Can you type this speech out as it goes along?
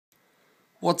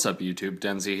What's up YouTube,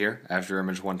 Denzi here,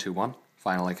 AfterImage121,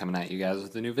 finally coming at you guys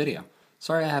with a new video.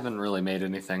 Sorry I haven't really made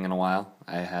anything in a while.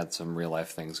 I had some real life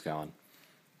things going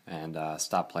and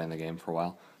stopped playing the game for a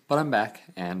while. But I'm back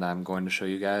and I'm going to show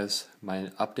you guys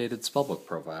my updated Spellbook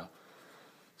profile.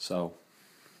 So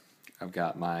I've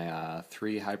got my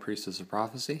 3 High Priestess of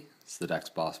Prophecy. It's the deck's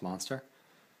boss monster.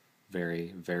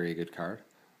 Very, very good card.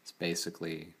 It's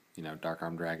basically, Dark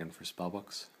Arm Dragon for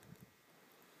spellbooks.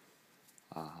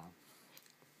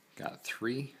 Got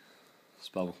 3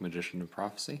 Spellbook Magician of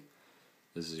Prophecy.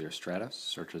 This is your Stratos.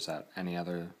 Searches out any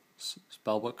other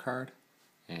spellbook card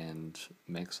and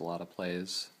makes a lot of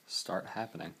plays start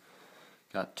happening.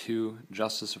 Got 2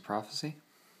 Justice of Prophecy.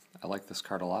 I like this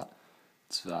card a lot.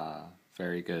 It's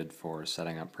very good for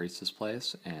setting up Priestess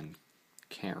plays and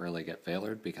can't really get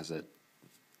Veilered because it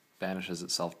banishes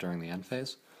itself during the end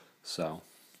phase. So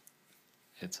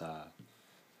it's a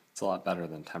lot better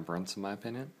than Temperance in my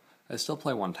opinion. I still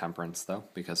play 1 Temperance though,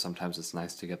 because sometimes it's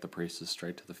nice to get the Priestess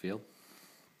straight to the field.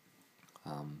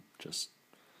 Just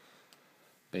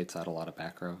baits out a lot of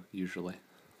back row, usually.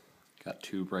 Got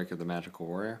 2 Breaker the Magical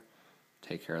Warrior.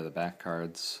 Take care of the back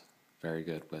cards. Very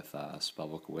good with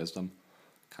Spellbook of Wisdom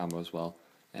combo as well.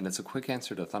 And it's a quick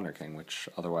answer to Thunder King, which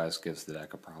otherwise gives the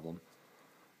deck a problem.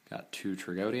 Got 2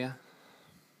 Tragodia.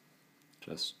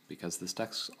 Just because this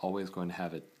deck's always going to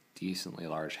have a decently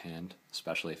large hand,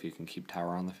 especially if you can keep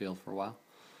Tower on the field for a while.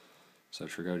 So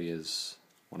Tragodia is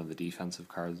one of the defensive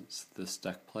cards this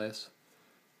deck plays,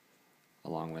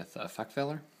 along with Effect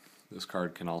Veiler. This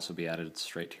card can also be added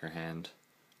straight to your hand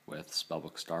with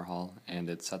Spellbook Star Hall, and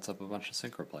it sets up a bunch of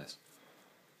synchro plays.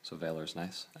 So Veiler's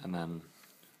nice. And then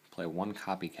play 1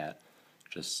 Copycat,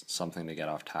 just something to get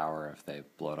off tower if they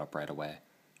blow it up right away,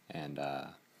 and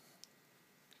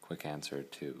quick answer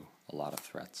to a lot of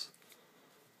threats.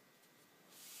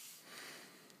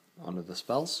 Onto the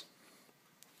spells.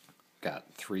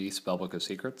 Got 3 Spellbook of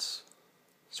Secrets.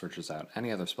 Searches out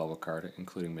any other spellbook card,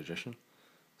 including Magician,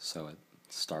 so it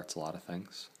starts a lot of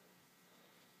things.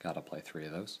 Gotta play 3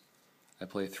 of those. I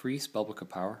play 3 Spellbook of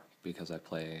Power because I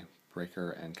play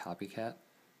Breaker and Copycat,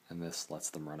 and this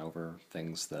lets them run over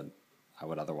things that I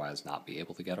would otherwise not be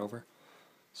able to get over.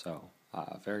 So,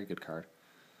 very good card.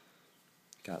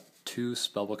 Got 2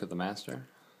 Spellbook of the Master.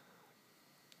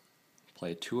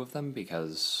 Play 2 of them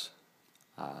because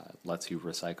it lets you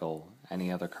recycle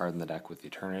any other card in the deck with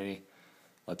Eternity,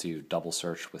 lets you double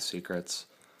search with Secrets,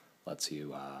 lets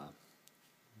you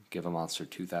give a monster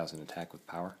 2000 attack with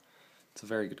power. It's a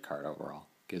very good card overall.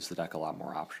 Gives the deck a lot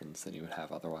more options than you would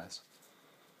have otherwise.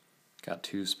 Got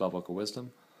 2 Spellbook of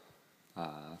Wisdom.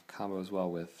 Combo as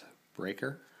well with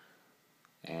Breaker,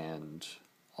 and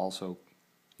also,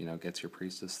 gets your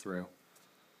Priestess through,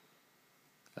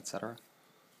 etc.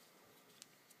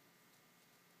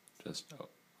 Just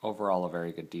overall a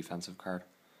very good defensive card.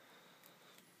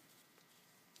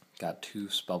 Got 2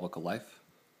 Spellbook of Life.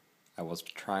 I was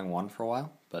trying 1 for a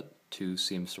while, but 2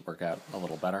 seems to work out a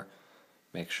little better.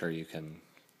 Make sure you can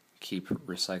keep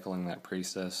recycling that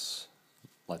Priestess.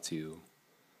 Lets you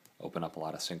open up a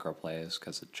lot of synchro plays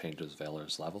because it changes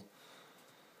Veiler's level.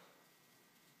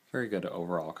 Very good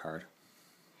overall card.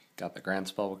 Got the Grand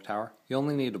Spellbook Tower. You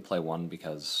only need to play 1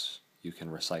 because you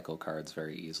can recycle cards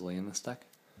very easily in this deck.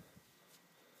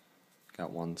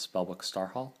 Got 1 Spellbook Star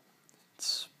Hall.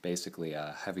 It's basically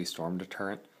a heavy storm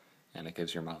deterrent, and it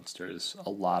gives your monsters a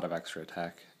lot of extra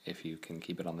attack if you can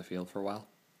keep it on the field for a while.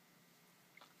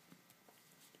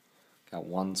 Got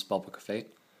 1 Spellbook of Fate.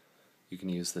 You can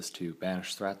use this to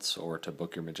banish threats or to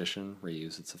book your Magician,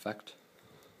 reuse its effect.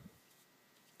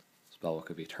 Spellbook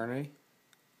of Eternity.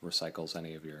 Recycles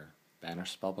any of your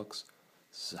banished spellbooks.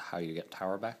 This is how you get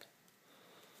Tower back.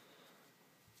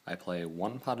 I play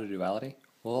 1 Pot of Duality.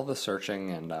 With all the searching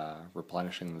and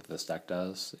replenishing that this deck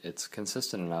does, it's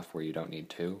consistent enough where you don't need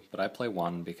 2, but I play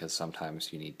 1 because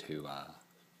sometimes you need to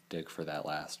dig for that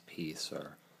last piece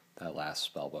or that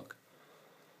last spellbook.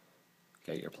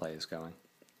 Get your plays going.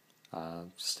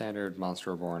 Standard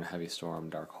Monster Reborn, Heavy Storm,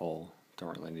 Dark Hole,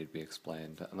 don't really need to be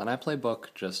explained. And then I play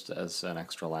Book just as an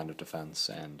extra line of defense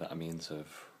and a means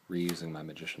of reusing my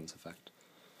Magician's effect.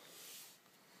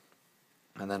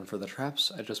 And then for the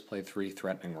traps, I just play 3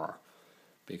 Threatening Roar.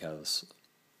 Because,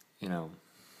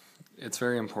 it's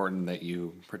very important that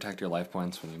you protect your life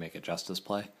points when you make a Justice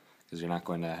play, because you're not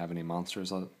going to have any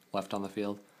monsters left on the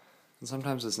field. And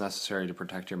sometimes it's necessary to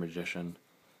protect your Magician,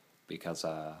 because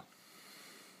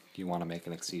you want to make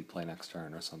an Exceed play next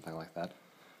turn or something like that.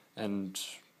 And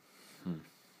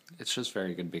it's just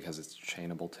very good because it's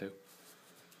chainable too.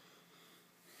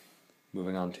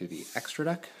 Moving on to the extra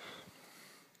deck,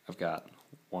 I've got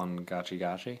 1 Gachi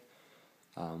Gachi.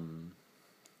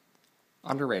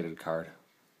 Underrated card.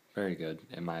 Very good,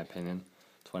 in my opinion.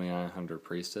 2900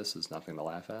 Priestess is nothing to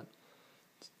laugh at.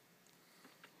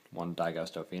 One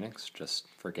Daigusto Phoenix, just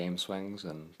for game swings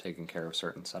and taking care of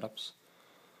certain setups.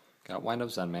 Got Wind of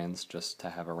Zenmanes, just to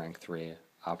have a rank 3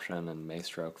 option, and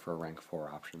Maystroke for a rank 4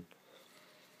 option.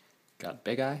 Got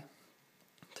Big Eye,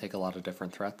 take a lot of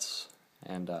different threats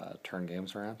and turn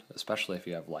games around, especially if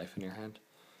you have life in your hand.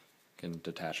 You can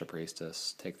detach a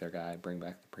Priestess, take their guy, bring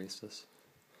back the Priestess.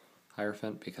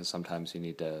 Hierophant, because sometimes you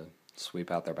need to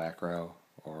sweep out their back row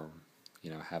or,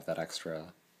 have that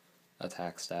extra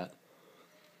attack stat.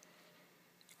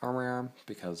 Armor Arm,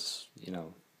 because,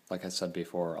 like I said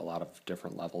before, a lot of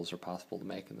different levels are possible to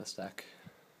make in this deck.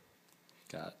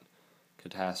 Got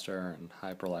Catastor and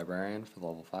Hyper Librarian for the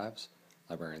level 5s.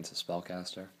 Librarian's a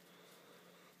spellcaster.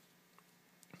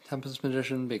 Tempest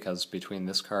Magician, because between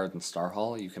this card and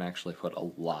Starhall, you can actually put a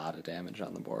lot of damage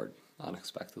on the board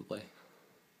unexpectedly.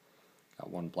 Got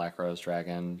one Black Rose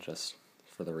Dragon, just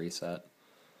for the reset.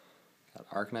 Got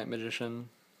Arcanite Magician,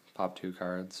 pop 2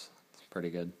 cards, it's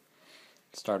pretty good.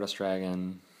 Stardust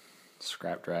Dragon,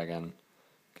 Scrap Dragon,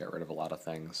 get rid of a lot of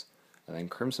things. And then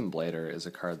Crimson Blader is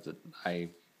a card that I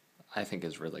think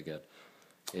is really good.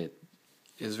 It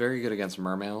is very good against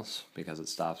Mermails because it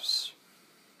stops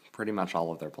pretty much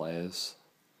all of their plays.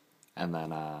 And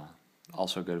then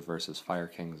also good versus Fire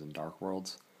Kings and Dark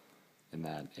Worlds, in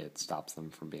that it stops them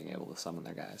from being able to summon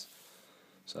their guys.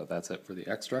 So that's it for the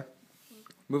extra.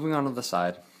 Moving on to the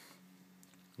side,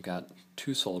 we've got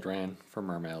 2 Soul Drain for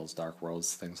Mermails, Dark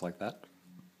Worlds, things like that.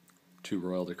 2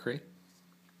 Royal Decree.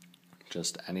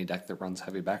 Just any deck that runs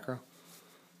heavy back row,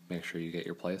 make sure you get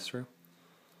your plays through.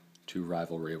 2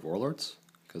 Rivalry of Warlords,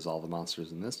 because all the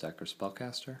monsters in this deck are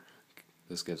spellcaster.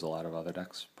 This gives a lot of other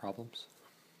decks problems.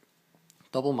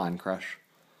 Double Mind Crush.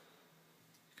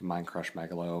 You can Mind Crush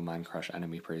Megalo, Mind Crush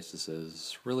enemy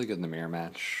priestesses. Really good in the mirror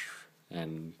match,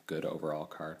 and good overall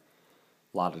card.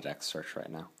 A lot of decks search right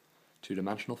now.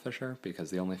 2-Dimensional Fisher, because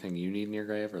the only thing you need in your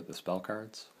grave are the spell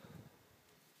cards.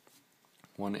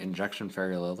 1 Injection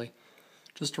Fairy Lily,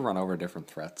 just to run over different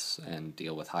threats and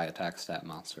deal with high attack stat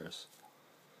monsters.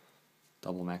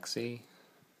 Double Maxi.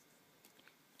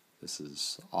 This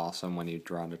is awesome when you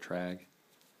draw into Trag.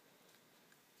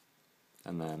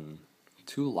 And then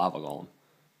 2 Lava Golem.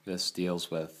 This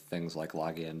deals with things like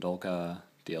Lagia and Dolka,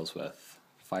 deals with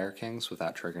Fire Kings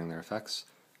without triggering their effects,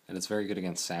 and it's very good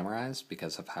against Samurais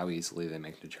because of how easily they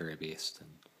make Naturia Beast.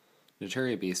 And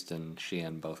Naturia Beast and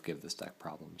Xian both give this deck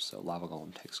problems, so Lava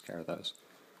Golem takes care of those.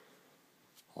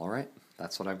 Alright,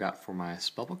 that's what I've got for my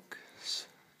spellbook.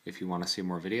 If you want to see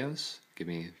more videos, give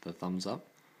me the thumbs up.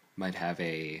 Might have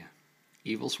a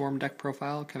Evil Swarm deck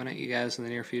profile coming at you guys in the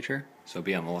near future, so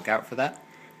be on the lookout for that.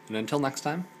 And until next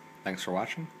time, thanks for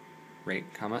watching.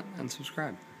 Rate, comment, and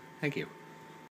subscribe. Thank you.